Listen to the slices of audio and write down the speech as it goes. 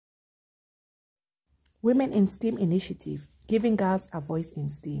Women in STEAM Initiative, giving girls a voice in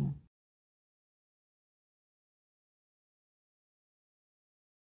STEAM.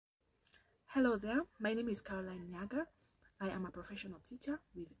 Hello there, my name is Caroline Nyaga. I am a professional teacher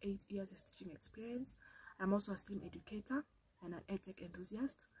with 8 years of teaching experience. I'm also a STEAM educator and an EdTech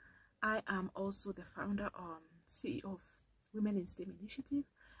enthusiast. I am also the founder and CEO of Women in STEAM Initiative,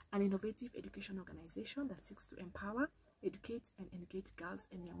 an innovative education organization that seeks to empower, educate, and engage girls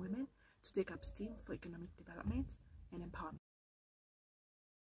and young women to take up STEAM for economic development and empowerment.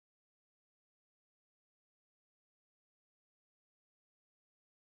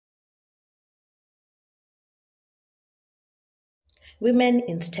 Women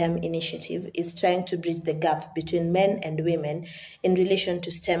in STEM Initiative is trying to bridge the gap between men and women in relation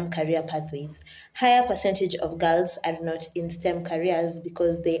to STEM career pathways. Higher percentage of girls are not in STEM careers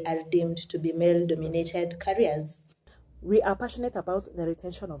because they are deemed to be male-dominated careers. We are passionate about the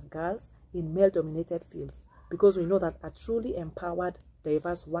retention of girls in male-dominated fields because we know that a truly empowered,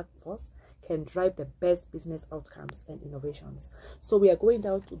 diverse workforce can drive the best business outcomes and innovations. So we are going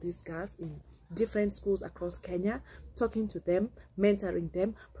down to these girls in different schools across Kenya, talking to them, mentoring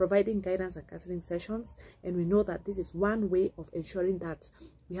them, providing guidance and counseling sessions. And we know that this is one way of ensuring that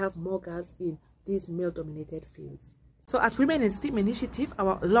we have more girls in these male-dominated fields. So at Women in STEAM Initiative,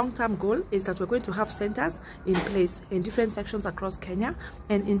 our long-term goal is that we're going to have centers in place in different sections across Kenya.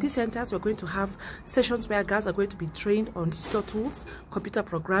 And in these centers, we're going to have sessions where girls are going to be trained on digital tools, computer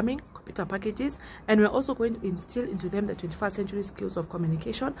programming, computer packages, and we're also going to instill into them the 21st century skills of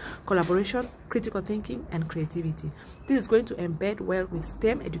communication, collaboration, critical thinking, and creativity. This is going to embed well with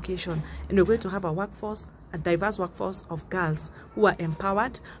STEM education, and we're going to have a diverse workforce of girls who are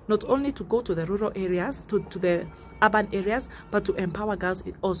empowered not only to go to the rural areas, to the urban areas, but to empower girls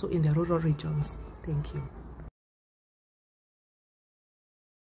also in the rural regions. Thank you.